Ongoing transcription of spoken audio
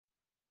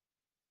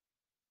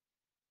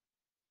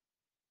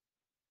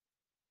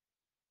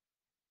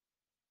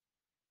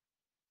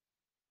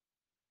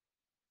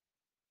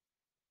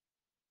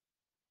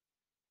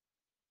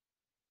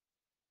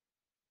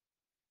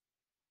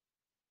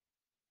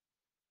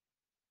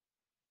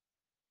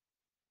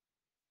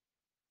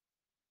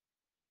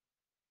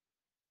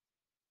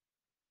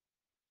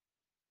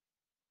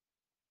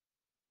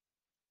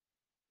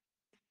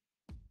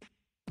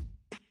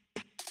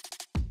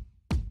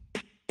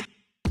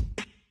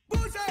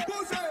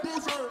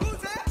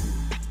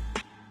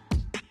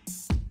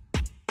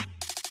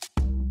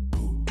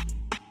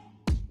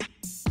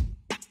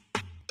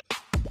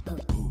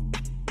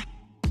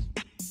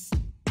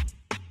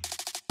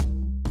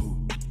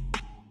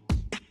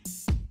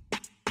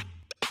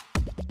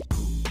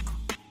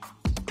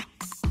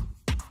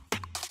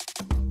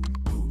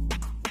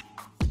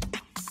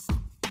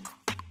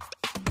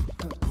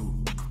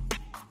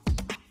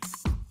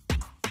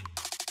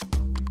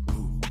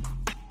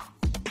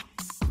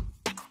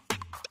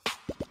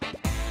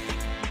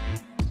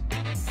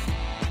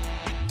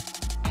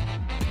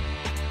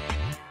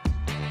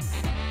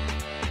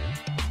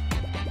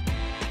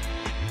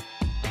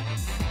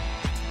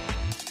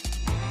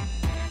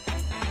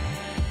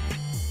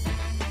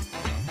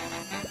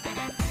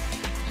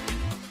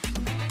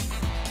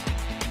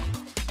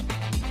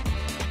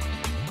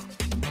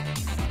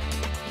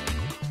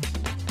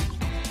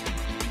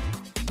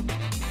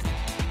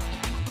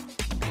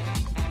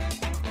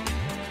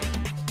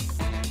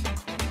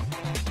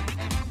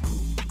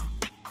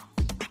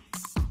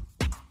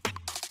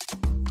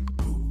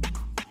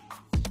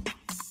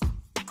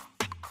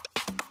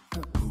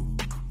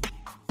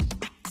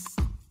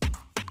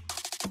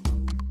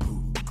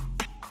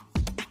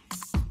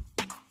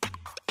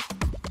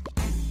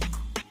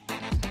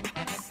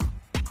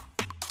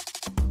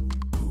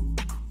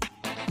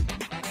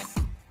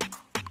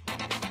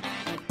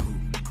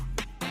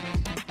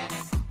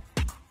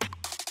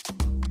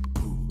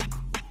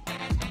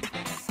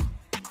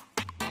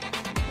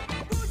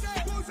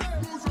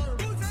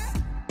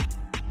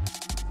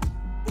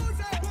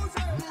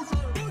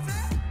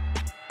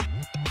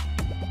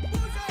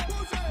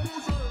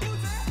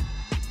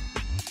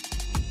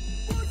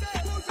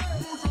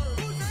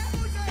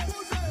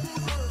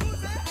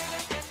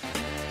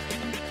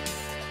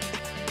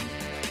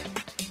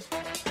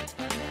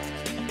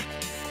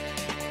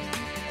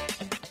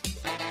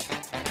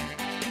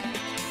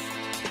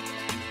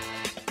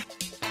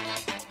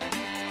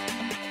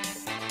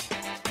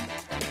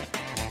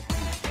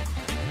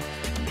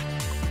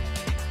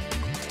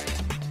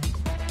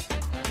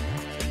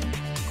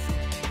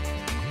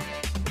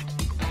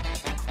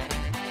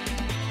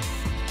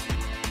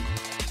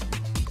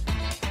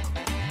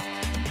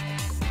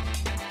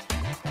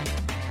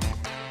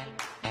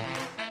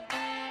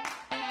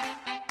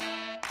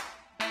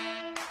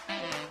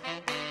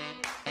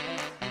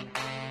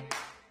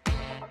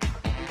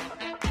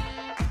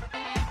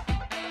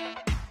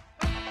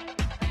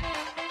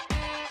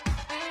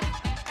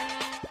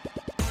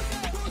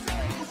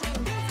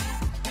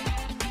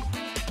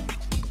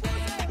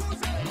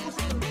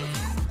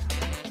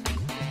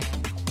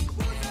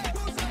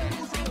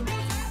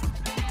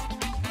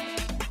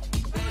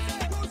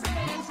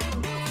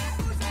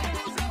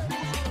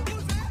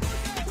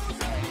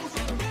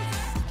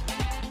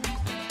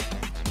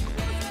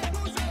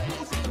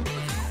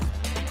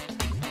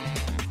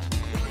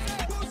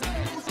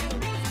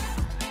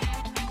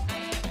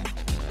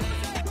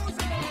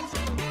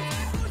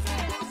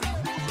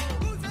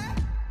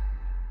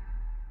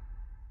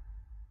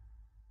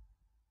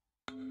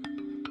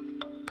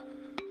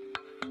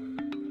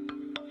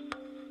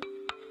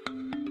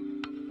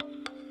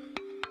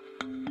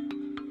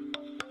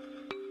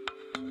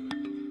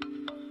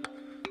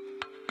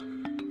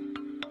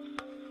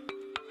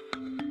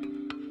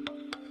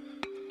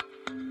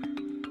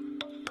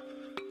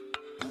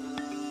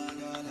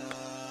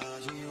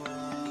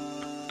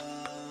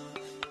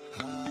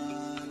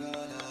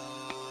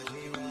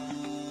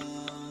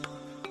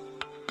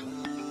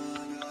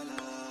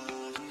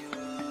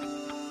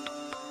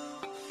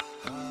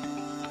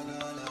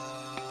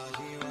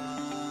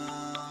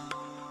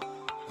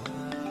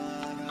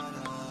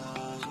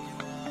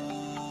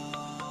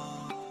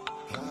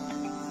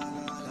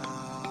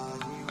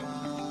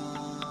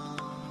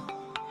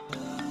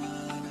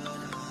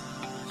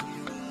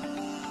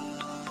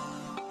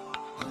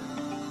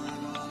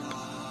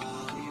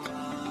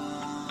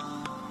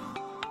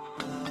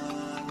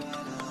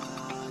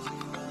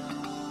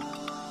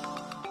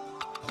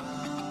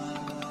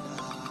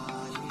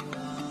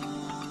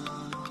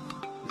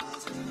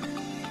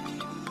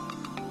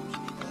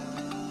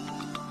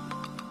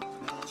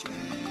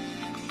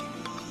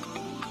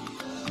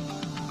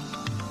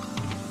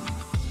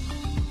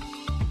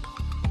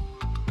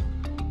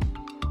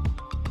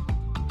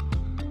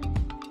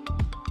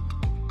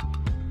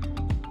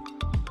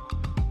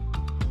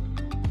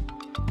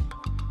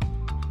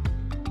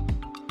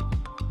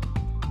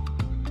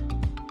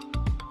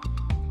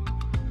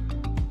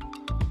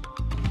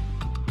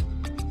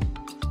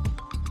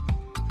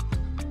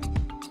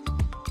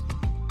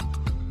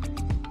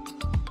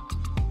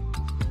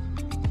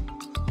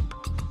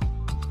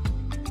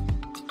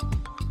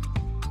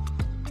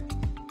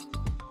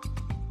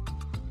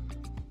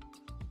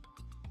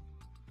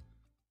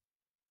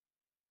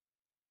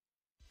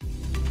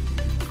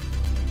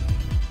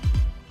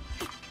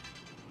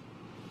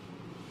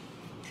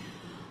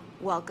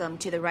Welcome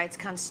to the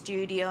RightsCon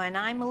studio, and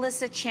I'm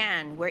Melissa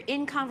Chan. We're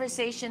in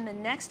conversation the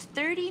next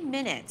 30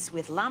 minutes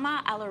with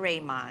Lama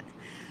Al-Rayman.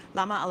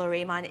 Lama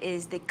Al-Rayman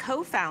is the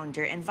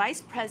co-founder and vice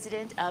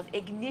president of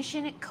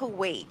Ignition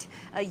Kuwait,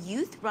 a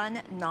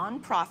youth-run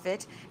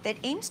nonprofit that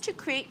aims to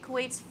create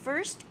Kuwait's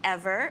first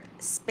ever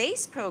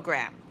space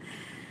program.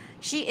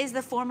 She is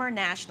the former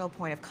national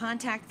point of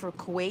contact for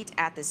Kuwait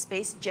at the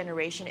Space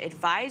Generation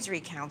Advisory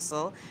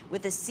Council,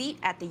 with a seat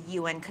at the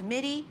UN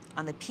Committee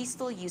on the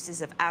Peaceful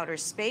Uses of Outer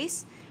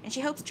Space, and she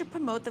hopes to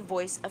promote the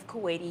voice of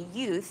Kuwaiti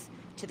youth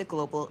to the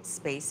global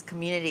space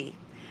community.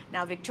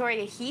 Now,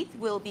 Victoria Heath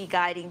will be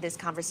guiding this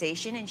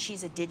conversation, and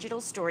she's a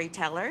digital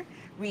storyteller,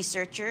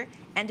 researcher,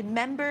 and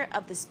member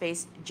of the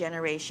Space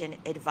Generation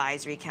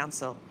Advisory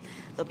Council.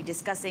 They'll be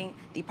discussing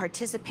the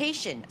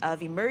participation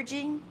of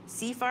emerging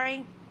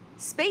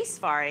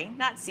spacefaring,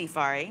 not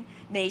seafaring,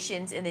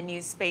 nations in the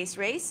new space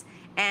race,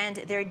 and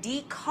their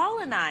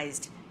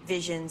decolonized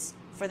visions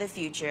for the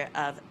future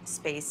of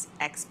space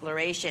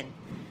exploration.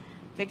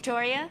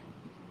 Victoria,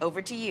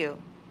 over to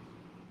you.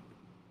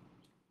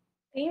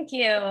 Thank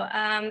you.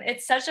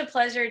 It's such a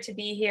pleasure to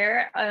be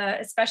here,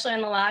 especially on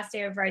the last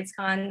day of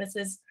RightsCon. This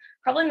is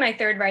probably my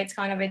third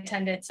RightsCon I've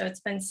attended, so it's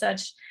been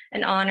such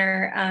an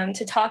honor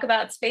to talk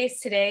about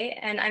space today.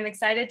 And I'm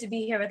excited to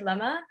be here with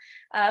Lama,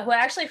 who I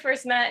actually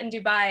first met in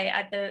Dubai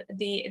at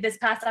this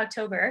past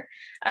October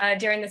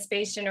during the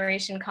Space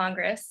Generation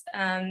Congress.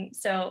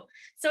 So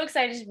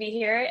excited to be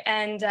here.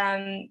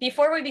 And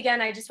before we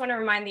begin, I just want to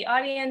remind the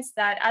audience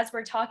that as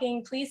we're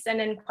talking, please send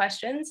in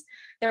questions.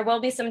 There will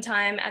be some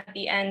time at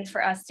the end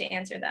for us to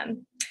answer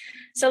them.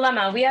 So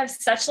Lama, we have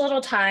such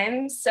little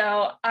time,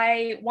 so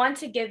I want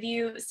to give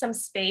you some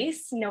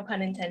space, no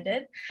pun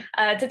intended,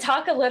 to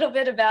talk a little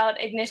bit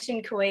about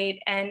Ignition Kuwait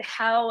and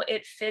how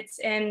it fits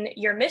in,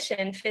 your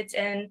mission fits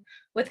in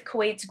with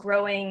Kuwait's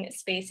growing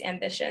space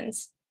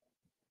ambitions.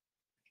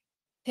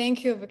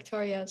 Thank you,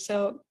 Victoria.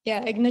 So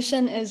yeah,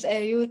 Ignition is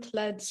a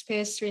youth-led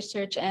space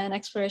research and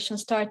exploration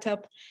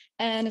startup,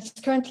 and it's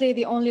currently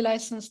the only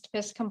licensed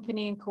space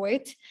company in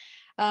Kuwait.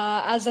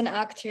 As an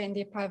actor in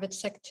the private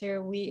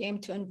sector, we aim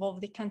to involve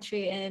the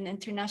country in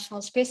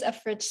international space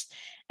efforts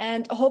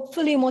and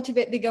hopefully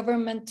motivate the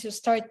government to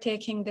start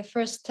taking the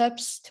first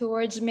steps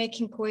towards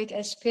making Kuwait a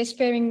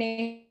spacefaring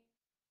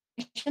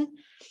nation.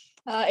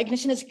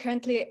 Ignition is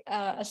currently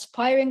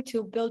aspiring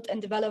to build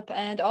and develop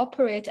and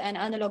operate an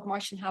analog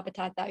Martian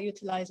habitat that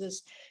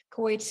utilizes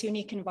Kuwait's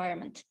unique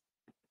environment.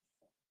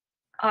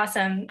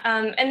 Awesome.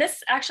 And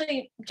this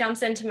actually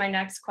jumps into my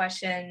next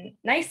question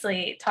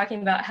nicely,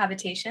 talking about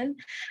habitation.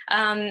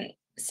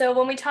 So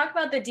when we talk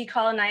about the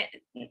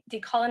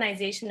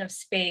decolonization of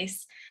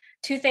space,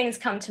 two things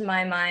come to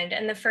my mind.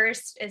 And the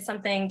first is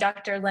something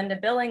Dr. Linda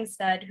Billings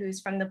said,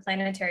 who's from the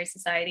Planetary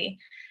Society.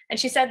 And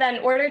she said that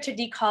in order to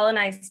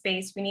decolonize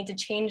space, we need to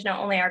change not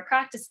only our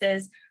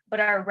practices, but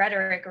our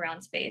rhetoric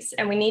around space.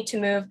 And we need to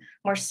move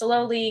more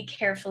slowly,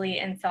 carefully,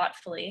 and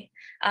thoughtfully.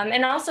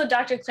 And also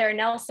Dr. Claire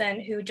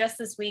Nelson, who just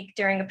this week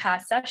during a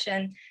past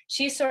session,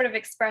 she sort of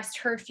expressed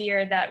her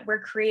fear that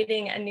we're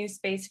creating a new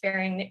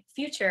spacefaring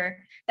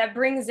future that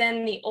brings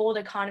in the old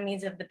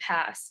economies of the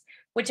past,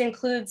 which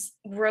includes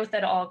growth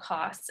at all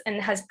costs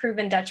and has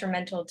proven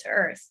detrimental to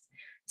Earth.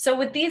 So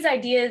with these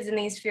ideas and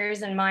these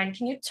fears in mind,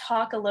 can you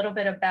talk a little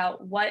bit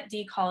about what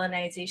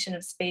decolonization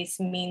of space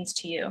means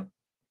to you?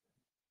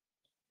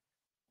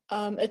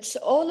 It's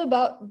all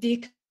about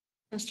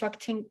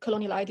deconstructing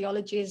colonial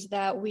ideologies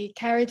that we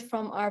carried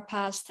from our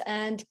past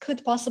and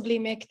could possibly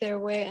make their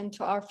way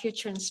into our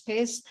future in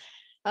space,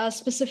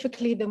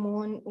 specifically the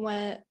moon,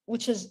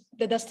 which is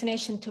the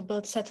destination to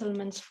build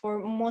settlements for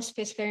most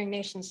spacefaring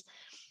nations.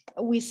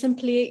 We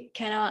simply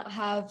cannot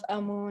have a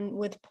moon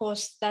with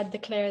posts that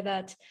declare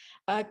that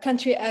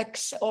country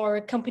X or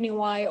company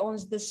Y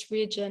owns this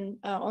region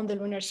on the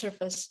lunar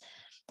surface.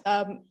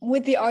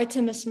 With the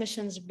Artemis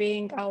missions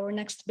being our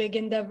next big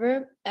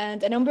endeavor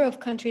and a number of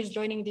countries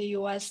joining the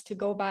US to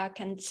go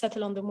back and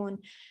settle on the moon,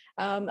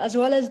 as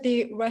well as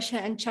the Russia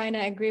and China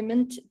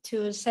agreement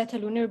to set a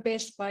lunar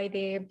base by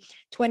the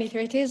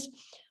 2030s,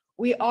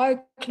 we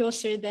are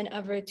closer than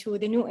ever to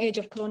the new age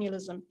of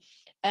colonialism,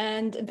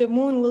 and the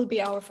moon will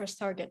be our first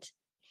target.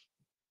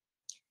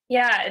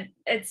 Yeah,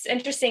 it's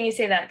interesting you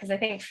say that, because I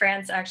think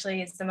France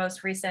actually is the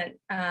most recent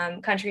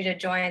country to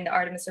join the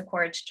Artemis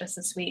Accords just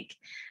this week.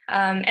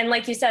 And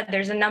like you said,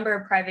 there's a number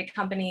of private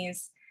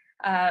companies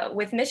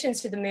with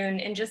missions to the moon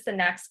in just the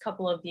next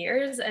couple of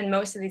years. And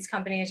most of these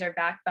companies are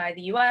backed by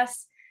the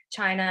US,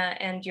 China,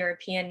 and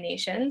European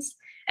nations.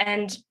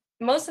 And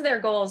most of their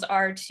goals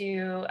are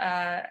to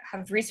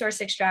have resource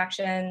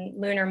extraction,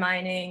 lunar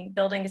mining,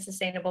 building a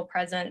sustainable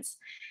presence.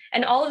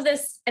 And all of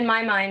this, in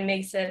my mind,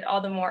 makes it all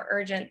the more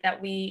urgent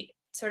that we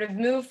sort of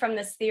move from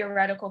this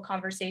theoretical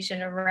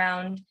conversation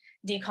around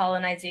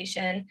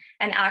decolonization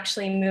and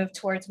actually move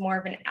towards more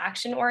of an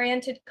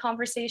action-oriented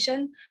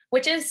conversation,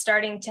 which is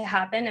starting to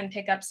happen and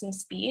pick up some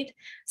speed.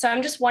 So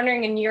I'm just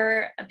wondering, in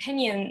your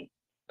opinion,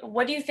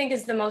 what do you think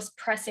is the most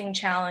pressing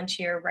challenge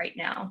here right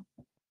now?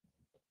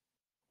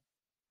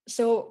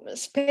 So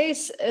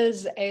space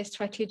is a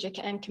strategic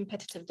and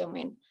competitive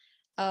domain,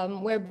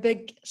 where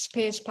big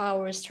space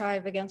powers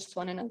strive against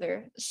one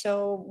another.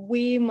 So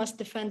we must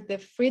defend the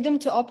freedom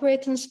to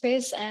operate in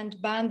space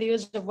and ban the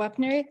use of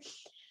weaponry.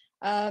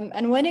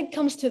 And when it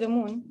comes to the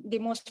moon, the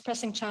most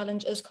pressing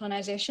challenge is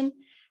colonization.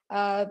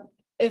 Uh,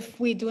 if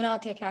we do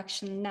not take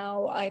action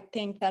now, I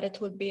think that it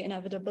will be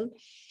inevitable.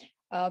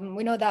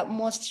 We know that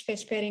most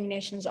spacefaring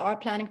nations are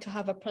planning to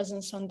have a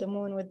presence on the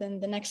moon within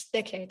the next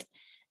decade.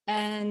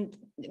 And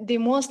the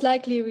most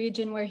likely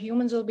region where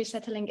humans will be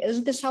settling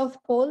is the South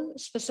Pole,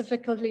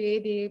 specifically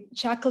the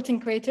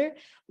Shackleton crater,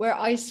 where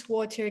ice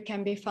water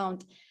can be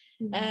found.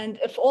 Mhm. And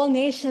if all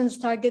nations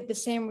target the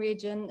same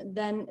region,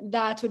 then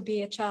that would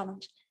be a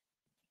challenge.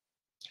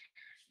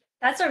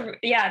 That's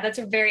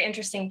a very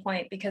interesting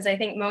point, because I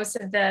think most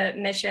of the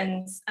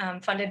missions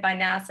funded by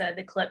NASA,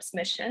 the CLIPS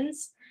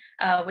missions,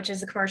 which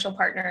is the commercial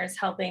partners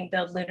helping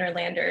build lunar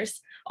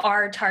landers,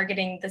 are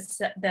targeting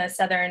the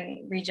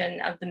southern region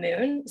of the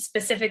moon,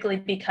 specifically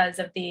because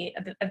of the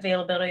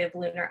availability of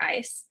lunar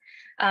ice.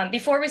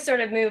 Before we sort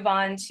of move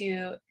on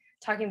to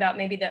talking about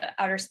maybe the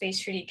Outer Space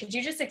Treaty, could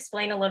you just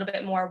explain a little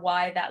bit more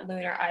why that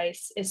lunar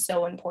ice is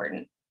so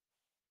important?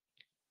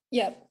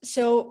 Yeah,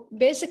 so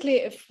basically,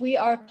 if we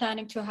are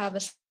planning to have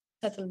a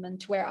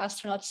settlement where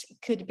astronauts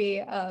could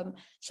be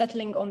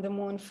settling on the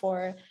moon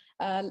for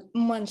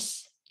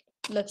months,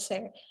 let's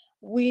say,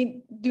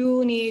 we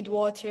do need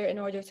water in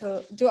order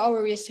to do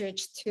our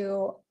research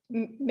to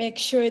make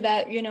sure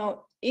that,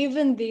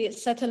 even the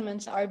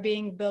settlements are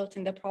being built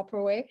in the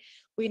proper way.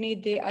 We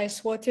need the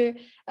ice water.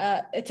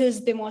 It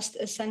is the most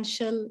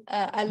essential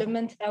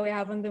element that we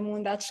have on the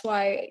moon. That's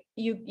why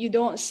you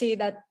don't see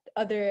that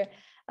other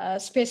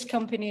space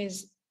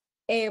companies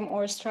aim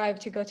or strive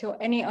to go to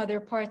any other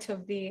part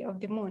of the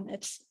moon.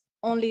 It's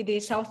only the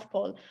South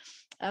Pole.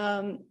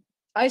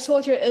 Ice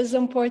water is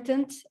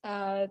important,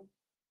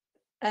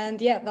 and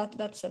yeah,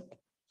 that's it.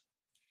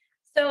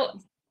 So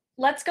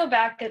let's go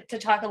back to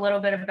talk a little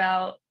bit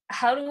about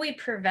how do we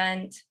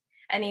prevent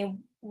any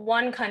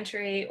one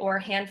country or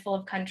handful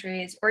of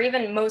countries, or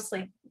even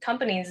mostly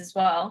companies as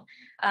well,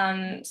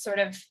 sort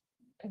of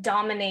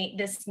dominate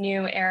this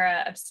new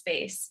era of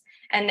space.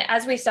 And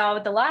as we saw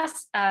with the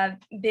last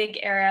big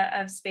era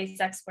of space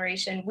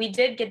exploration, we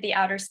did get the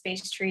Outer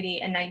Space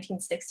Treaty in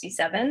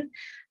 1967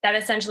 that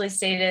essentially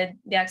stated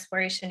the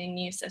exploration and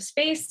use of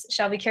space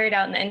shall be carried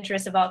out in the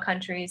interest of all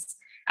countries.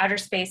 Outer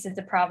space is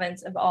the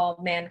province of all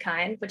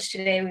mankind, which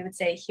today we would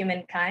say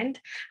humankind.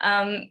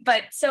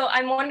 But so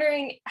I'm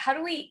wondering, how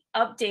do we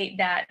update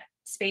that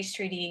space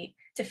treaty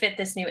to fit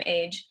this new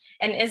age?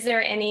 And is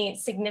there any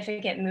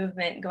significant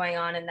movement going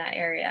on in that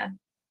area?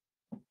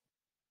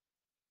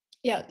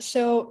 Yeah,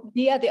 so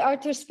the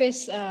Outer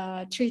Space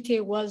Treaty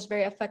was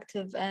very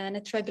effective, and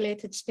it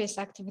regulated space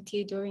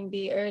activity during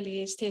the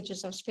early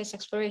stages of space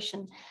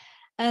exploration,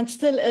 and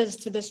still is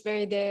to this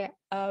very day.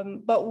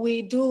 But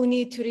we do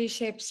need to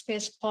reshape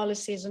space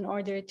policies in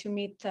order to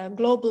meet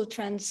global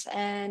trends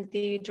and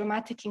the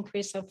dramatic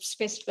increase of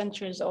space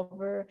ventures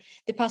over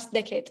the past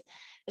decade,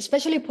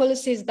 especially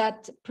policies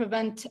that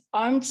prevent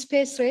armed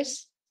space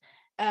race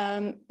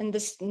in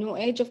this new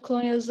age of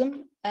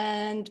colonialism.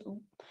 And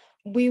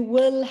we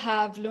will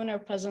have lunar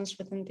presence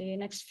within the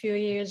next few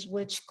years,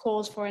 which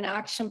calls for an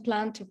action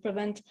plan to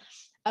prevent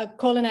a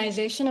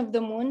colonization of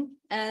the moon.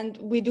 And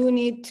we do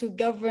need to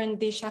govern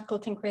the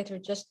Shackleton crater,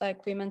 just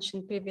like we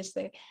mentioned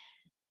previously.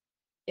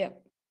 Yeah.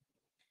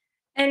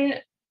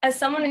 And as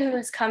someone who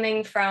is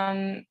coming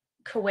from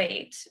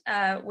Kuwait,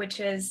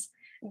 which is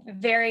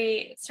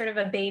very sort of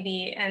a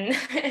baby in,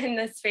 in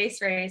the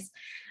space race,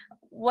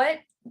 what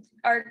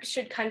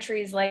should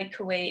countries like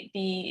Kuwait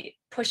be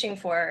pushing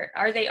for?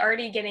 Are they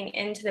already getting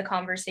into the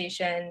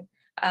conversation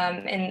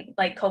in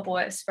like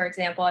COPOUS, for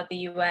example, at the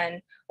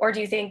UN, or do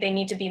you think they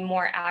need to be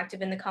more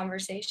active in the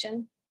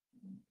conversation?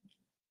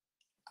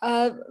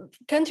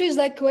 Countries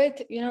like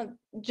Kuwait,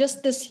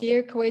 just this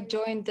year, Kuwait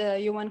joined the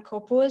UN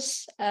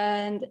COPOUS,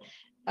 and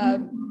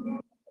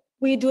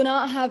we do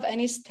not have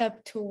any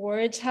step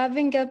towards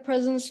having a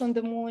presence on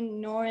the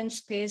moon nor in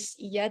space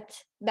yet.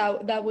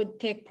 That would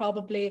take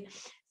probably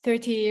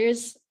 30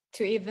 years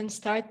to even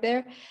start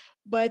there.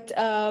 But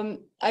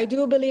I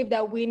do believe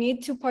that we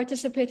need to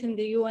participate in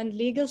the UN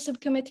Legal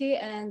Subcommittee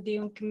and the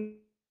UN Committee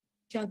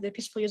on the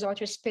Peaceful Use of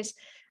Outer Space,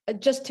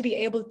 just to be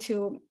able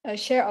to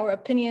share our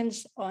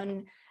opinions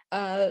on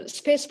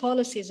space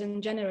policies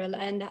in general,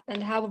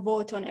 and have a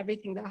vote on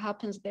everything that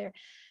happens there.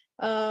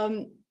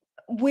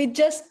 We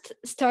just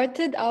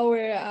started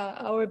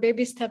our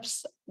baby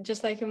steps,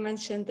 just like you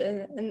mentioned,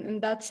 in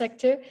that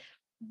sector.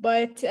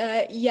 But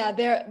yeah,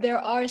 there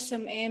are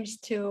some aims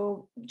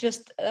to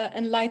just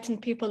enlighten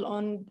people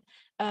on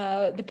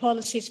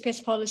the space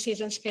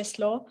policies and space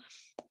law.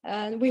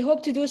 And we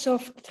hope to do so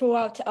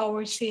throughout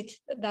our seat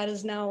that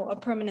is now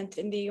permanent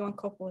in the UN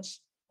COPOUS.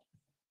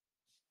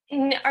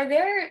 Are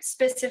there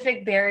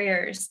specific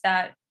barriers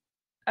that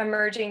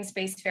emerging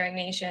spacefaring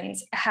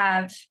nations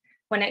have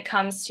when it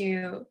comes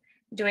to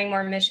doing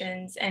more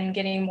missions and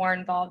getting more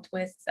involved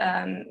with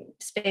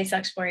space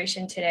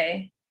exploration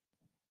today?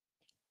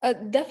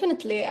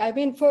 Definitely. I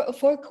mean, for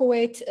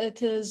Kuwait,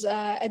 it is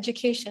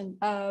education.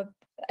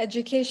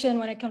 Education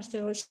when it comes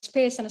to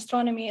space and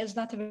astronomy is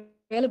not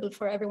available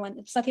for everyone.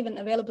 It's not even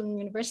available in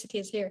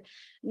universities here,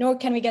 nor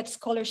can we get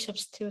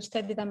scholarships to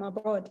study them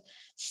abroad.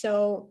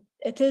 So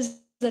it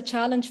is a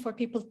challenge for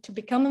people to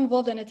become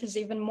involved, and it is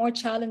even more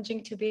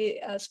challenging to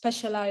be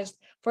specialized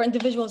for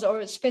individuals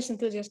or space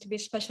enthusiasts to be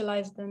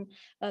specialized in,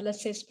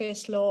 let's say,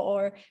 space law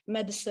or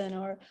medicine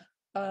or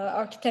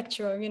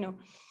architecture,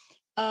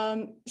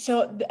 or,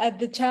 so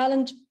the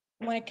challenge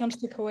when it comes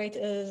to Kuwait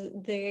is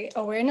the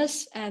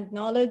awareness and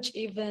knowledge.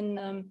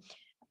 Even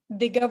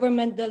the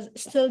government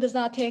still does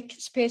not take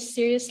space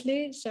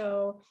seriously.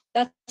 So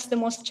that's the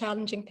most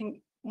challenging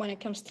thing when it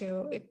comes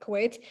to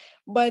Kuwait.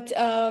 But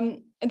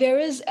there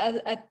is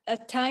a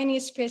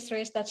tiny space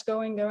race that's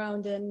going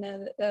around in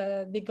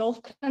the Gulf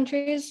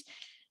countries.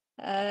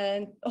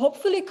 And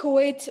hopefully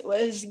Kuwait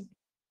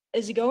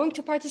is going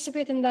to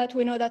participate in that.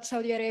 We know that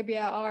Saudi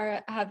Arabia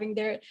are having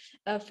their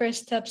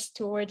first steps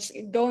towards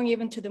going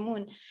even to the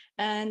moon.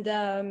 And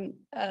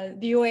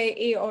the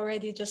UAE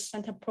already just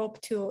sent a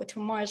probe to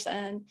Mars.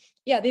 And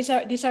yeah, these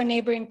are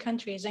neighboring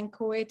countries, and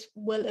Kuwait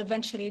will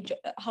eventually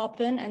hop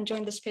in and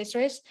join the space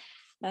race.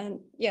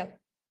 And yeah.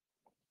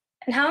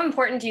 And how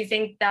important do you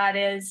think that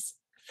is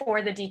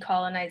for the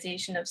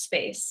decolonization of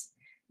space?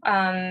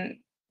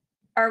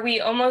 Are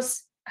we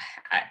almost,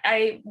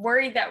 I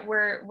worry that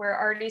we're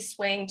already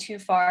swaying too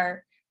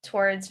far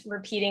towards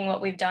repeating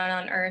what we've done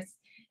on Earth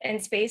in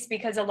space,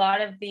 because a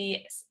lot of the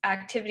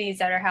activities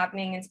that are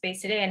happening in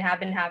space today and have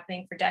been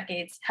happening for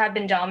decades have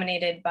been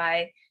dominated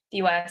by the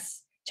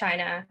US,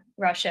 China,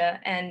 Russia,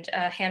 and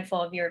a handful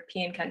of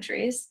European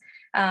countries.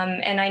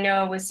 And I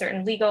know with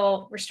certain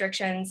legal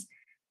restrictions,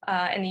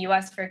 in the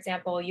US, for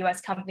example,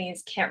 US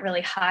companies can't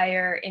really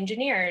hire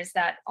engineers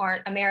that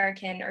aren't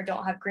American or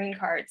don't have green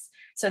cards.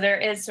 So there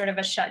is sort of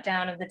a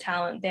shutdown of the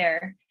talent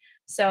there.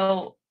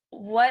 So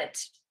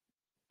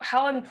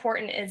how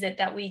important is it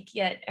that we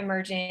get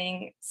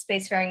emerging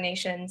spacefaring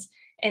nations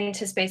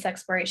into space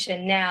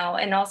exploration now,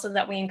 and also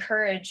that we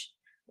encourage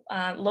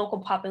local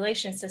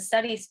populations to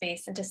study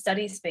space and to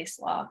study space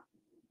law?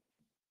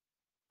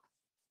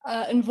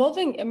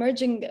 Involving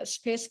emerging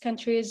space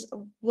countries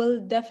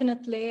will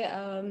definitely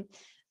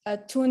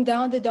tune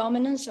down the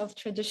dominance of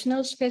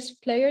traditional space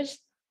players,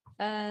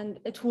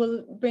 and it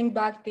will bring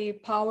back the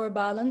power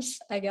balance,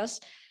 I guess.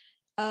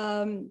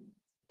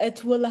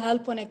 It will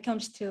help when it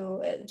comes to,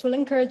 it will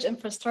encourage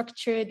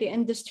infrastructure, the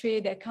industry,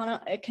 the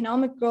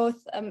economic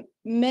growth. In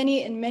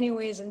many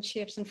ways and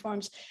shapes and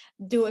forms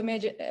do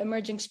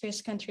emerging space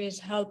countries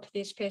help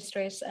the space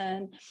race.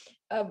 And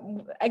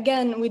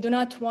again, we do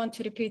not want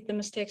to repeat the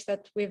mistakes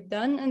that we've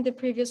done in the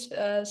previous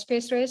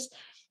space race.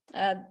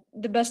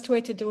 The best way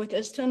to do it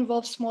is to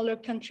involve smaller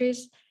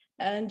countries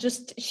and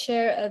just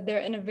share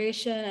their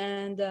innovation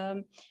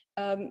and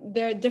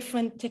their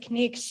different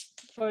techniques.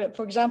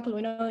 For example,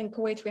 we know in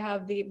Kuwait we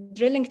have the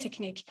drilling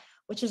technique,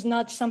 which is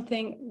not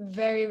something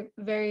very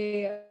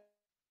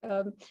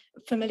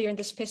familiar in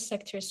the space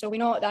sector. So we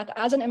know that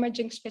as an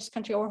emerging space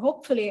country, or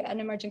hopefully an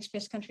emerging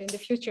space country in the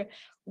future,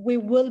 we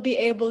will be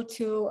able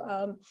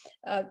to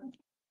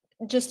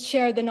just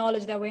share the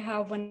knowledge that we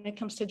have when it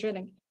comes to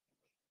drilling.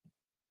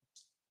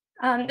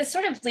 This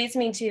sort of leads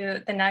me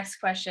to the next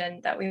question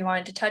that we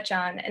wanted to touch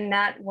on, and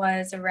that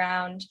was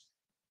around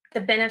the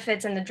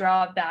benefits and the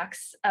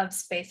drawbacks of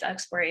space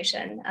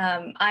exploration.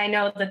 I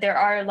know that there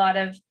are a lot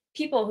of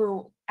people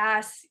who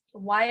ask,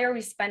 why are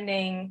we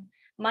spending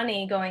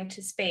money going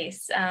to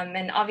space?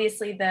 And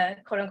obviously the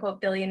quote unquote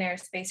billionaire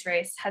space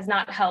race has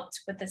not helped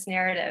with this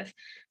narrative.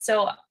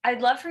 So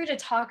I'd love for you to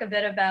talk a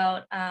bit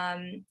about,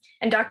 and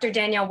Dr.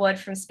 Danielle Wood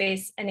from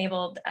Space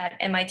Enabled at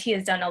MIT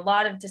has done a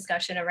lot of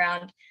discussion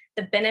around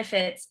the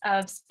benefits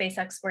of space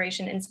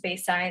exploration and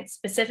space science,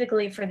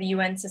 specifically for the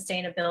UN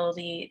Sustainable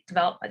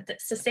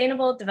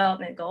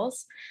Development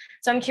Goals.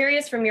 So I'm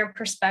curious, from your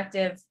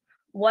perspective,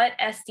 what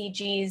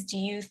SDGs do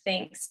you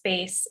think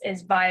space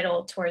is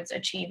vital towards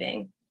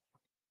achieving?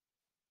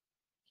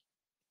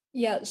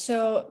 Yeah,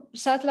 so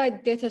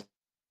satellite data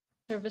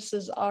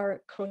services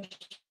are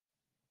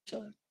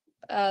crucial,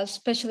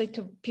 especially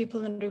to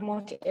people in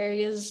remote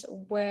areas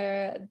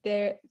where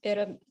there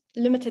are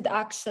limited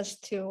access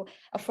to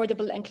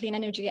affordable and clean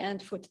energy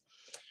and food.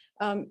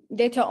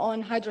 Data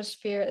on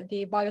hydrosphere,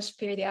 the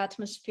biosphere, the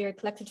atmosphere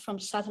collected from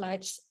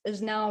satellites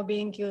is now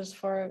being used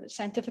for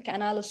scientific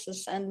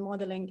analysis and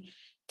modeling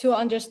to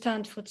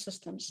understand food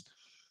systems.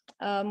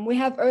 We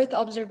have Earth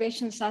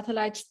observation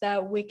satellites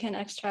that we can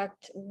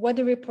extract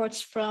weather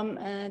reports from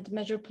and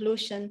measure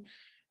pollution.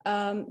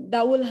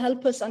 That will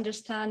help us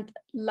understand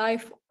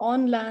life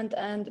on land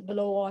and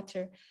below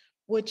water,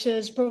 which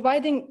is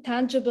providing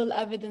tangible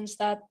evidence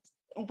that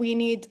we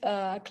need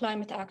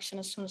climate action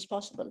as soon as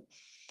possible.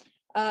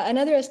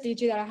 Another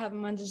SDG that I have in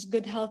mind is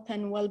good health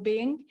and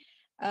well-being.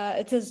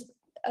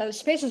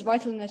 Space is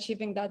vital in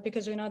achieving that,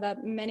 because we know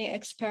that many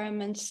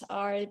experiments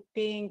are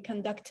being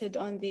conducted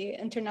on the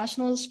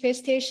International Space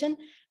Station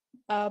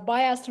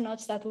by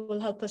astronauts that will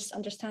help us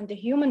understand the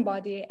human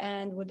body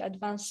and would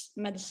advance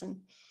medicine.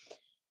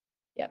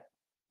 Yeah.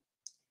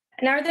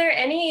 And are there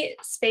any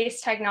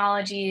space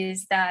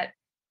technologies that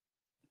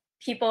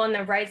people in the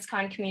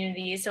RightsCon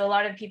community, so a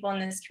lot of people in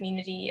this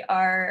community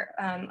are,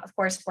 of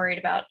course, worried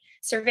about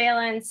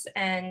surveillance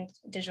and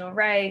digital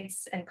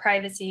rights and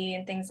privacy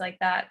and things like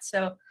that.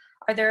 So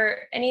are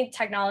there any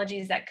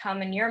technologies that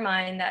come in your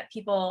mind that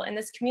people in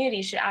this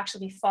community should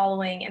actually be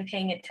following and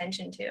paying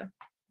attention to?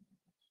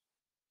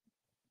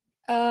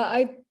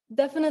 I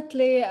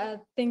definitely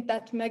think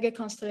that mega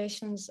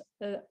constellations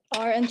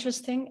are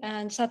interesting,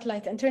 and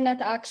satellite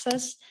internet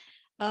access.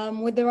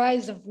 With the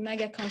rise of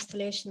mega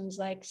constellations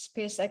like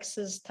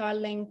SpaceX's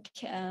Starlink,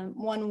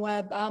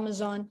 OneWeb,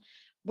 Amazon,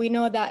 we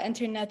know that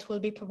internet will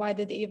be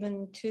provided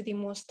even to the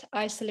most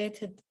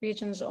isolated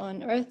regions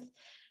on Earth.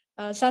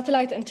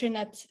 Satellite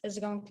internet is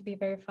going to be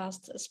very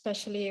fast,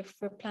 especially if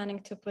we're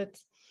planning to put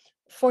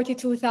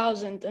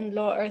 42,000 in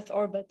low Earth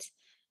orbit.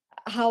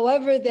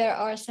 However, there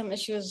are some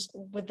issues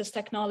with this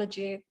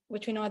technology,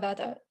 which we know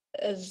that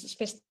is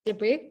space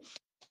debris.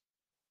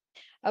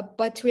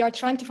 But we are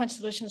trying to find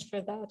solutions for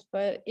that.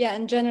 But yeah,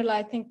 in general,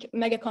 I think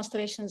mega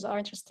constellations are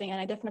interesting, and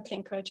I definitely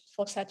encourage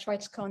folks at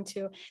RightsCon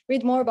to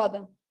read more about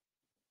them.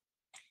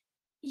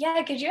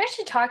 Yeah, could you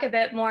actually talk a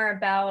bit more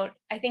about,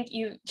 I think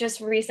you just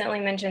recently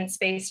mentioned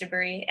space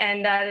debris,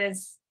 and that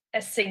is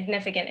a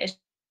significant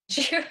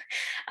issue.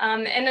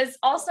 And it's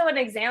also an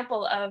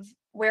example of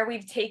where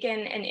we've taken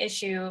an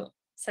issue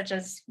such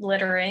as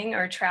littering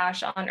or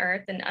trash on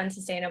Earth and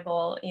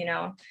unsustainable,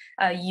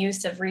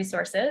 use of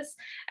resources.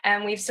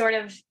 And we've sort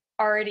of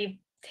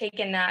already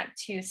taken that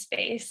to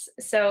space.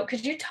 So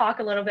could you talk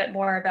a little bit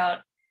more about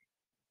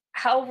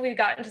how we've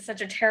gotten to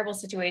such a terrible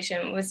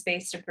situation with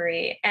space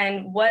debris,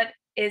 and what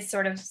is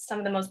sort of some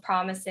of the most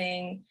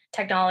promising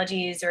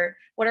technologies, or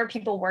what are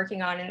people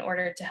working on in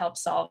order to help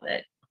solve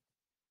it?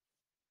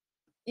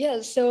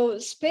 Yeah, so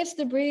space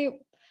debris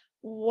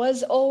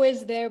was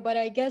always there, but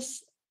I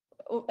guess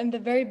in the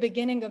very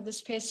beginning of the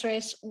space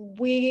race,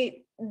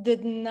 we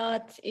did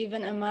not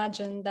even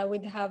imagine that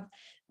we'd have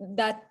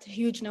that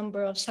huge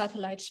number of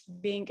satellites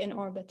being in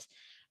orbit.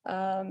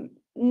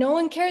 No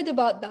one cared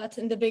about that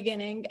in the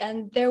beginning,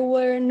 and there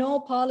were no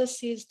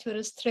policies to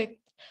restrict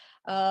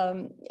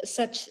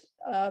such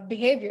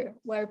behavior,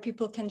 where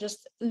people can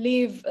just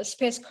leave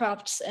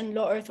spacecrafts in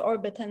low Earth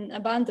orbit and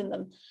abandon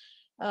them.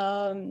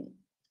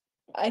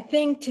 I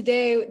think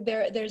today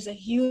there's a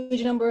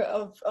huge number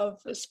of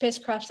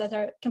spacecrafts that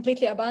are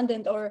completely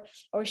abandoned or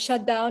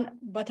shut down,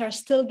 but are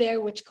still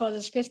there, which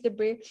causes space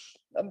debris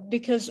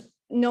because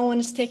no one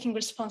is taking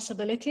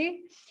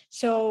responsibility.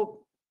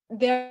 So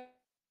there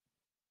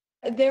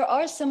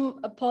are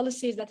some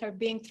policies that are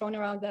being thrown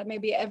around that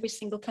maybe every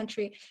single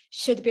country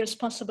should be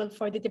responsible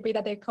for the debris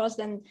that they caused,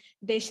 and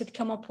they should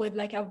come up with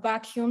like a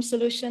vacuum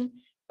solution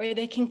where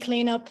they can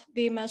clean up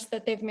the mess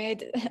that they've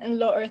made in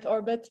low Earth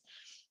orbit.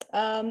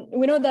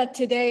 We know that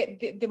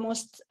today the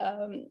most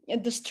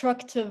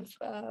destructive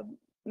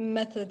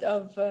method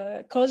of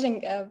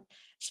causing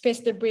space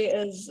debris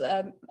is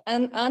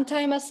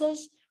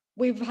anti-missiles.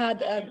 We've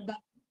had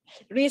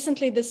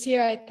recently this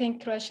year, I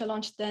think Russia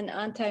launched an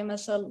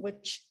anti-missile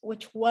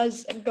which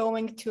was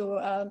going to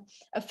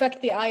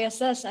affect the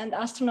ISS, and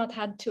astronauts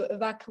had to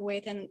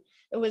evacuate, and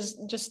it was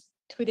just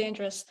too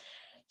dangerous.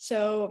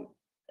 So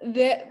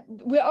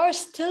we are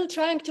still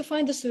trying to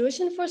find a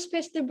solution for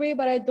space debris,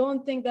 but I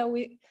don't think that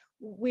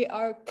we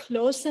are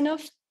close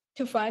enough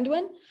to find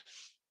one.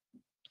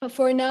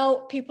 For now,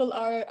 people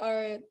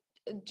are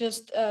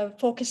just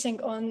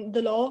focusing on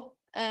the law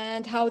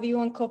and how the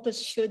UN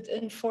COPUS should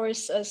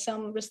enforce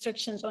some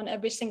restrictions on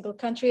every single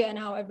country, and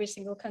how every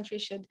single country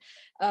should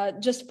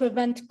just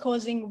prevent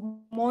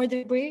causing more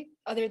debris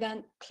other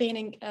than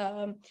cleaning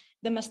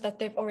the mess that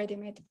they've already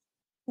made.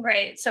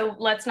 Right. So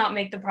let's not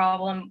make the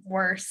problem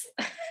worse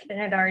than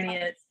it already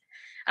is.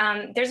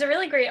 There's a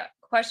really great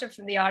question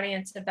from the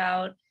audience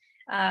about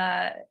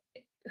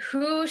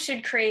who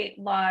should create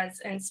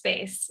laws in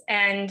space.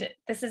 And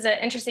this is an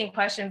interesting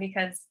question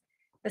because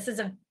this is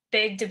a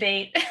big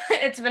debate.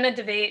 It's been a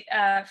debate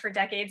for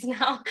decades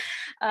now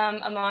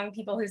among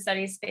people who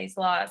study space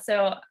law.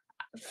 So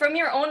from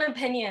your own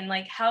opinion,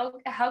 like how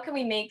can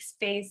we make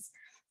space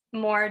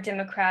more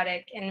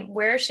democratic, and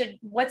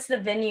what's the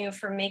venue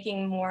for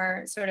making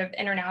more sort of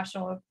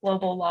international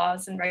global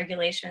laws and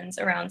regulations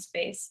around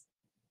space?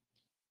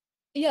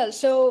 Yeah,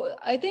 so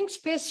I think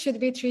space should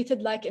be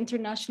treated like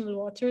international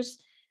waters,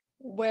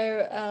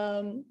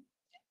 where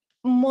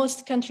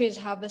most countries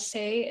have a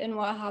say in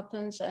what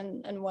happens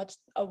and what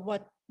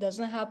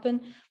doesn't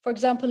happen. For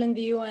example, in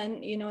the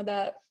UN, you know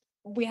that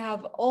we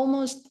have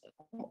almost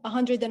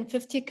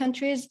 150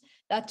 countries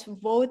that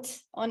vote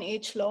on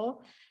each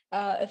law,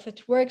 if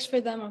it works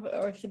for them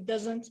or if it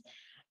doesn't.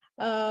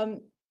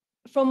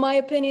 From my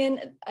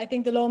opinion, I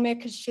think the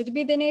lawmakers should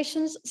be the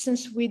nations,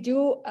 since we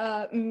do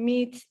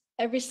meet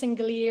every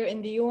single year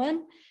in the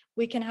UN.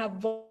 We can have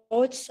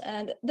votes,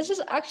 and this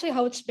is actually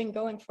how it's been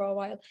going for a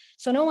while.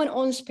 So no one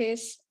owns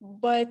space,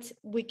 but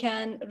we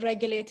can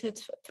regulate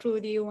it through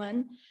the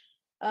UN.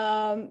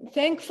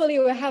 Thankfully,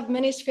 we have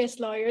many space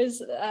lawyers.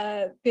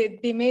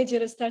 The major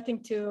is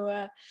starting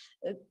to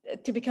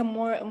become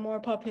more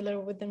popular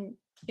within,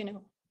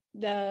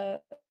 the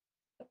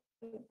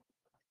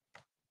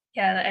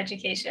Yeah, the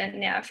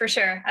education. Yeah, for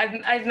sure.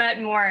 I've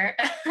met more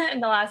in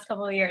the last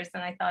couple of years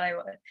than I thought I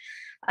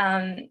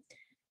would.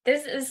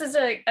 This is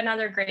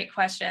another great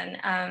question,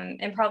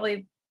 and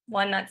probably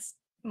one that's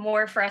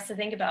more for us to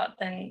think about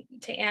than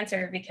to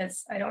answer,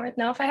 because I don't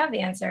know if I have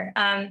the answer.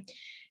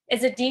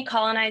 Is a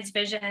decolonized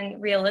vision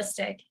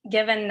realistic,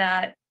 given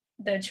that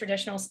the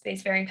traditional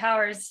spacefaring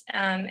powers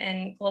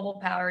and global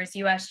powers,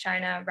 US,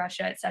 China,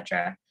 Russia,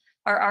 etc.,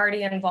 are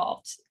already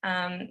involved?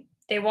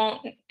 They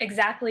won't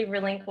exactly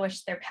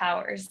relinquish their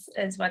powers,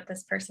 is what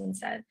this person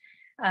said.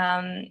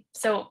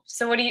 So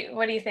what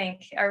do you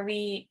think? Are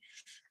we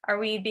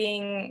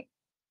being,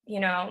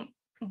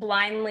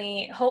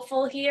 blindly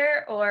hopeful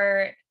here,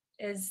 or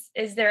is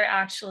there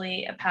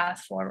actually a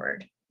path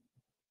forward?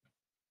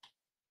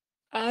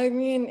 I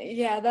mean,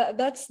 yeah,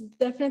 that's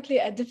definitely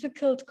a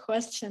difficult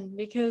question,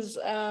 because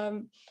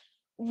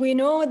we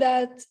know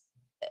that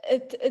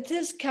it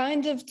is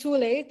kind of too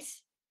late.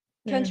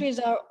 Countries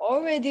are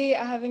already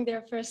having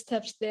their first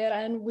steps there,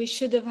 and we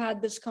should have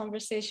had this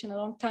conversation a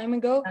long time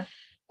ago.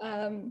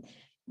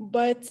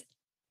 But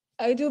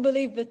I do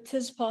believe it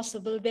is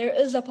possible. There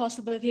is a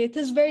possibility. It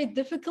is very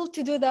difficult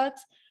to do that,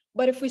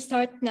 but if we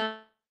start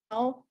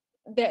now,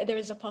 there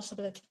is a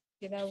possibility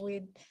that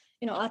we,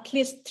 at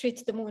least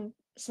treat the moon,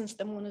 since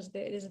the moon is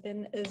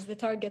the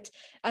target.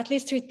 At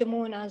least treat the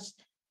moon as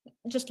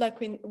just like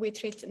we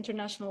treat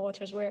international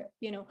waters, where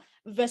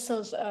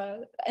vessels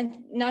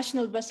and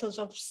national vessels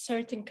of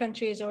certain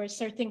countries or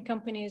certain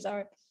companies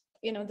are,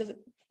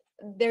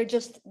 they're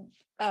just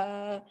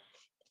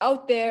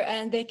out there,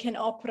 and they can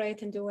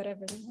operate and do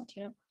whatever they want.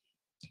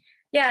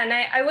 Yeah, and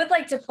I would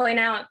like to point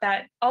out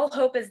that all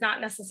hope is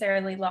not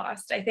necessarily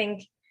lost. I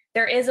think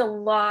there is a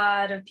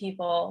lot of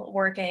people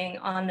working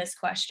on this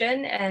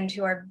question and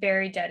who are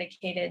very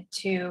dedicated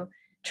to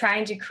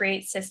trying to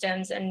create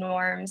systems and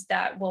norms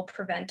that will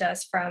prevent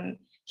us from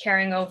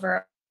carrying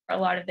over a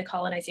lot of the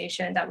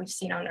colonization that we've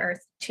seen on Earth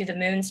to the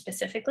moon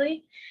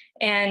specifically.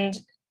 And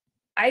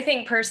I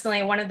think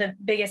personally, one of the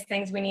biggest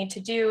things we need to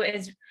do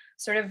is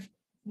sort of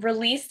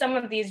release some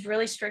of these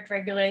really strict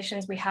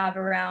regulations we have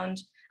around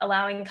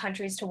allowing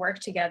countries to work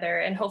together.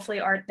 And hopefully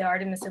the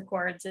Artemis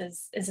Accords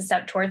is a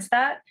step towards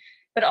that.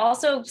 But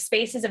also,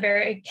 space is a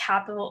very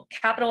capital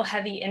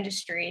heavy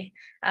industry.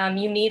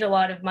 You need a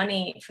lot of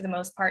money for the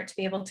most part to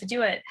be able to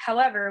do it.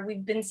 However,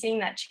 we've been seeing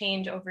that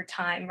change over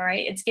time,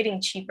 right? It's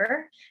getting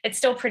cheaper. It's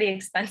still pretty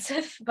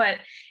expensive, but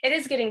it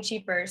is getting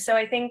cheaper. So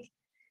I think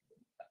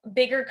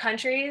bigger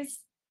countries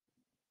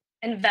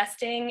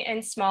investing in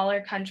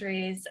smaller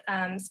countries'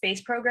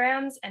 space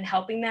programs and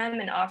helping them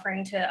and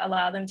offering to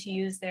allow them to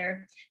use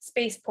their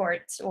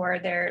spaceports or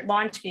their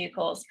launch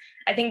vehicles.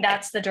 I think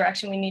that's the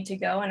direction we need to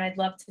go, and I'd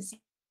love to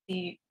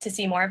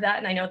see more of that.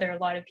 And I know there are a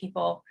lot of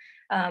people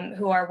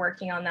who are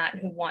working on that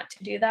and who want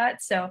to do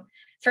that. So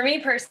for me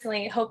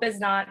personally, hope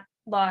is not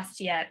lost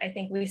yet. I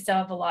think we still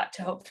have a lot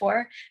to hope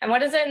for. And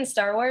what is it in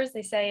Star Wars?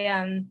 They say,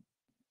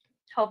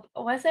 hope,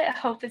 was it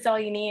hope is all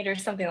you need, or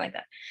something like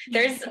that?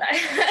 There's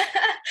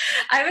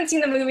I haven't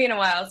seen the movie in a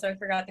while, so I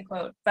forgot the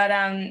quote, but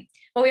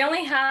we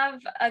only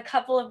have a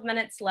couple of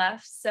minutes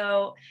left.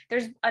 So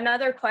there's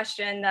another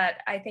question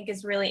that I think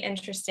is really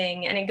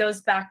interesting, and it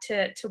goes back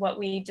to what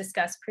we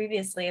discussed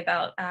previously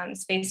about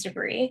space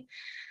debris.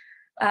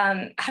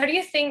 How do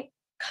you think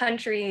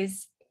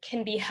countries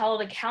can be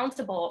held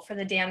accountable for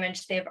the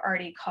damage they've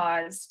already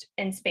caused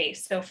in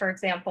space? So for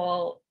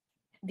example,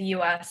 the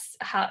US,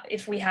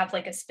 if we have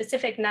like a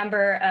specific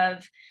number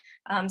of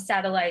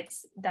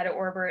satellites that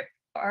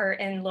are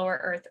in lower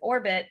Earth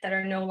orbit that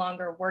are no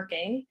longer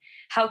working,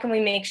 how can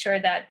we make sure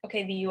that,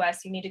 okay, the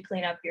US, you need to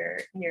clean up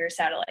your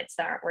satellites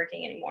that aren't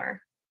working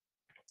anymore?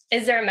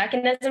 Is there a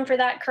mechanism for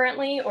that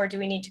currently, or do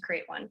we need to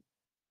create one?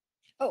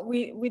 Oh,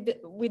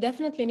 we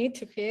definitely need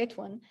to create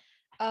one.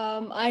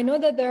 I know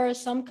that there are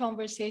some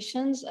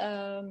conversations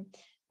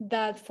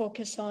that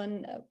focus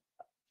on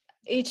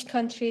each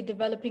country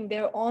developing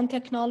their own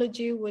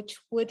technology which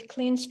would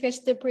clean space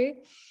debris.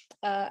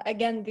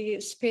 Again,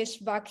 the space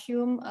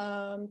vacuum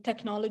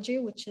technology,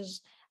 which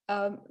is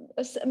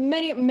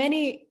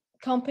many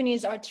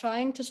companies are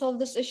trying to solve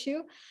this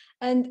issue.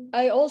 And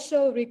I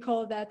also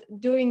recall that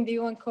during the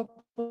UN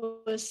COP,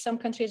 some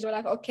countries were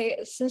like,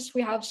 okay, since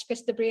we have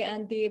space debris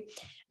and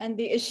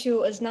the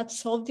issue is not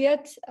solved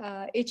yet,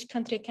 each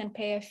country can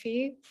pay a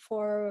fee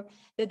for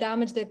the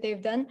damage that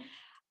they've done.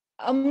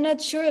 I'm not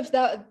sure if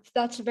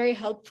that's very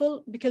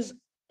helpful, because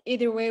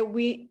either way,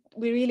 we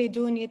really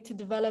do need to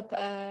develop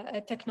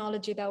a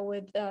technology that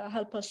would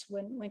help us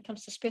when it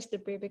comes to space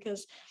debris,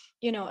 because,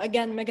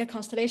 again, mega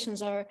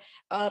constellations are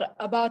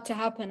about to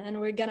happen,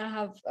 and we're gonna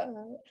have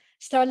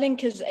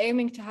Starlink is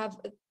aiming to have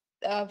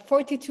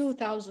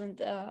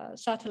 42,000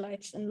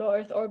 satellites in low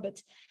Earth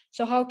orbit.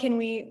 So how can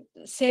we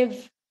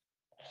save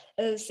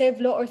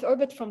low Earth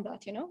orbit from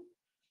that? Yeah.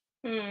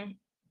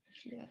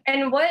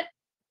 And what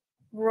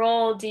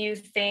role do you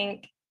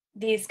think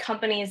these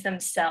companies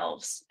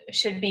themselves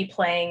should be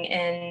playing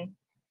in,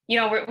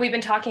 we've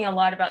been talking a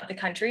lot about the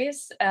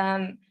countries,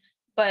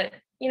 but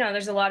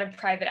there's a lot of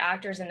private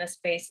actors in this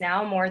space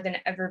now more than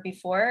ever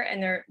before,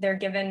 and they're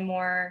given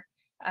more,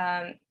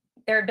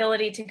 their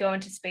ability to go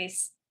into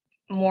space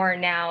more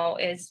now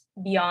is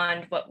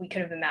beyond what we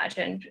could have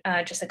imagined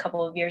just a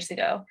couple of years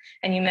ago.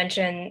 And you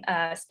mentioned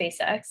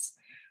SpaceX.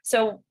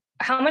 So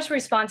how much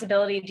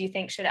responsibility do you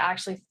think should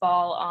actually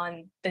fall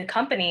on the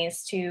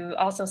companies to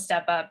also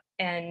step up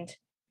and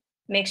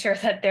make sure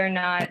that they're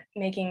not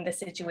making the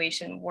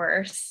situation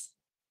worse?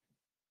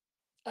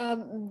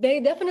 They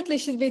definitely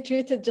should be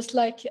treated just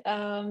like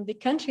the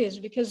countries,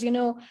 because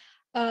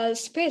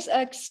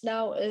SpaceX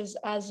now is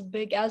as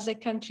big as a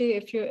country.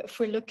 If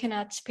we're looking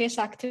at space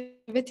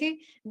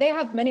activity, they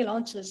have many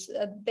launches.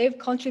 They've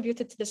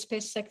contributed to the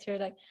space sector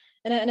like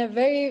in a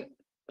very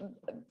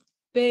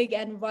big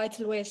and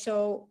vital way.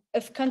 So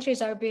if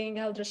countries are being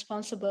held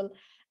responsible,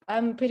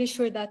 I'm pretty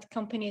sure that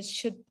companies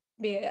should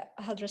be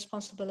held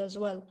responsible as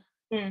well.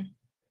 Mm.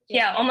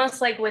 Yeah,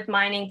 almost like with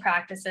mining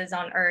practices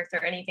on Earth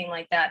or anything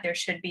like that, there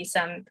should be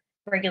some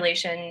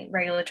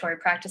regulatory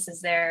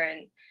practices there,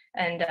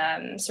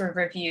 and sort of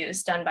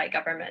reviews done by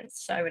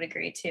governments. So I would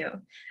agree too.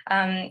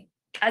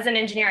 As an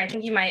engineer, I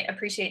think you might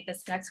appreciate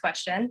this next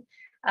question.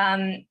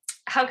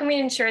 How can we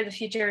ensure the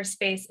future of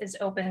space is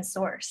open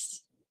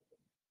source?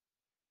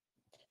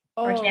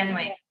 Or can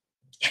we?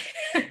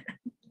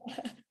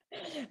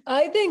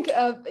 I think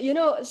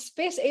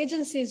space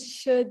agencies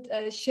should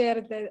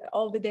share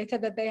all the data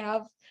that they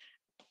have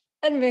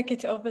and make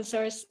it open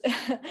source.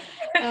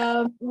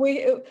 That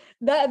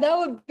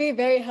would be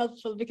very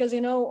helpful, because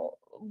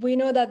we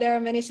know that there are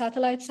many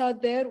satellites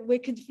out there. We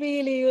could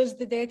really use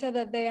the data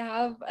that they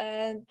have,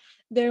 and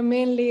they're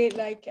mainly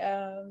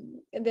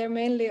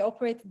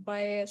operated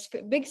by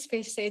big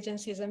space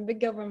agencies and big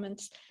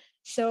governments.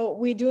 So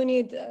we do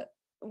need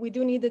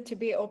it to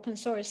be open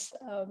source.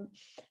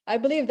 I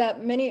believe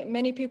that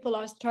many people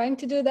are trying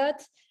to do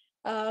that,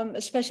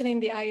 especially in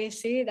the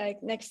IAC.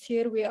 Like next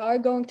year, we are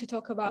going to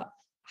talk about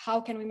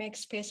how can we make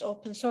space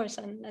open source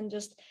and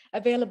just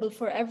available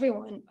for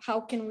everyone?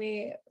 How can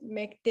we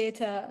make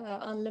data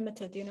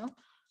unlimited,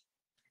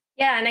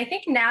 Yeah, and I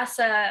think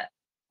NASA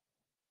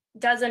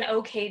does an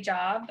okay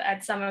job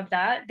at some of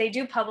that. They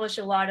do publish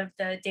a lot of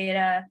the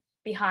data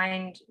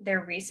behind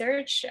their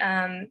research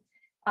on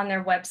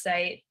their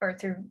website, or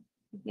through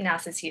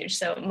NASA's huge,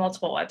 so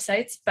multiple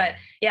websites. But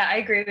yeah, I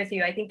agree with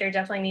you. I think there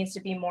definitely needs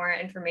to be more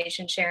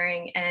information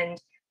sharing, and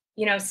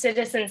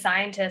citizen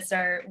scientists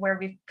are where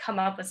we've come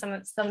up with some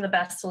of the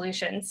best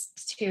solutions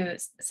to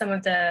some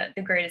of the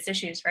greatest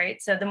issues, right?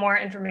 So the more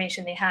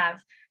information they have,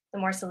 the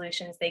more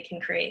solutions they can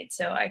create.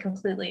 So I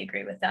completely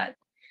agree with that.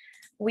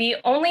 We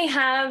only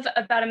have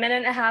about a minute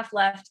and a half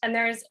left, and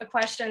there's a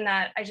question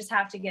that I just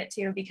have to get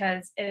to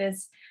because it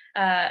is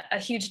a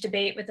huge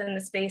debate within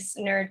the space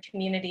nerd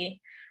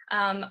community.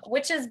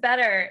 Which is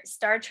better,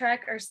 Star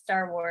Trek or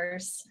Star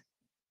Wars?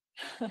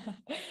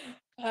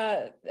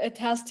 It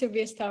has to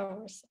be Star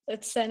Wars.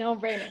 It's a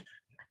no-brainer.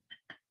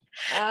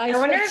 I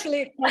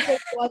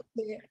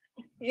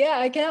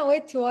can't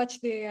wait to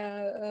watch the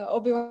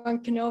Obi-Wan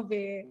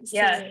Kenobi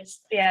series.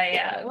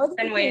 Yeah. I've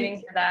been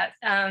waiting for that.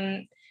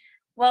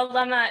 Well,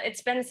 Lama,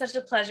 it's been such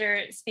a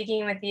pleasure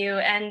speaking with you.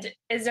 And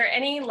is there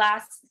any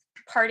last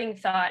parting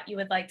thought you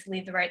would like to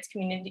leave the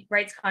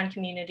RightsCon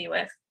community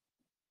with?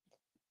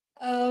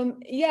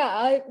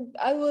 I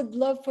would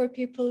love for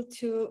people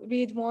to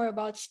read more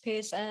about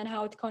space and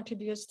how it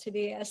contributes to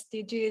the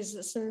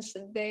SDGs, since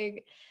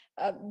they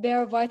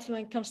are vital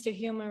when it comes to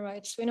human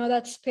rights. We know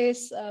that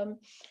space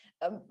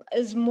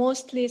is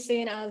mostly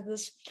seen as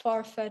this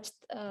far-fetched,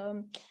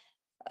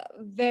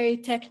 very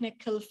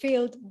technical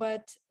field,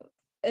 but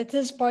it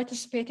is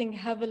participating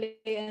heavily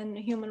in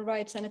human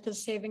rights, and it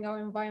is saving our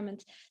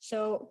environment.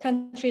 So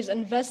countries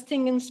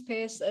investing in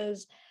space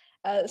is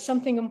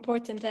something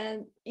important.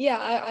 And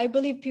I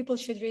believe people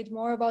should read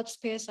more about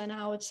space and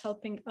how it's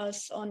helping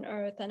us on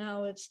Earth, and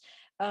how it's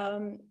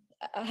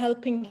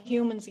helping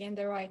humans gain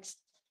their rights.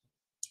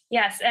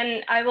 Yes,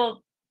 and I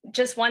will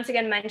just once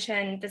again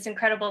mention this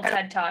incredible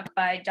TED Talk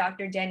by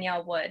Dr.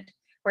 Danielle Wood,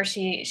 where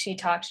she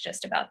talked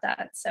just about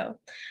that. So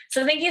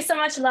thank you so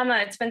much, Lama.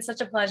 It's been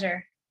such a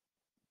pleasure.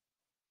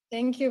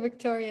 Thank you,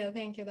 Victoria.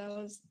 Thank you. That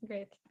was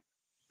great.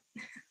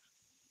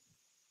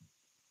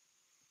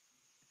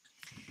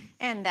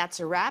 And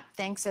that's a wrap.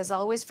 Thanks as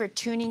always for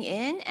tuning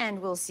in,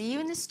 and we'll see you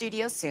in the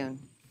studio soon.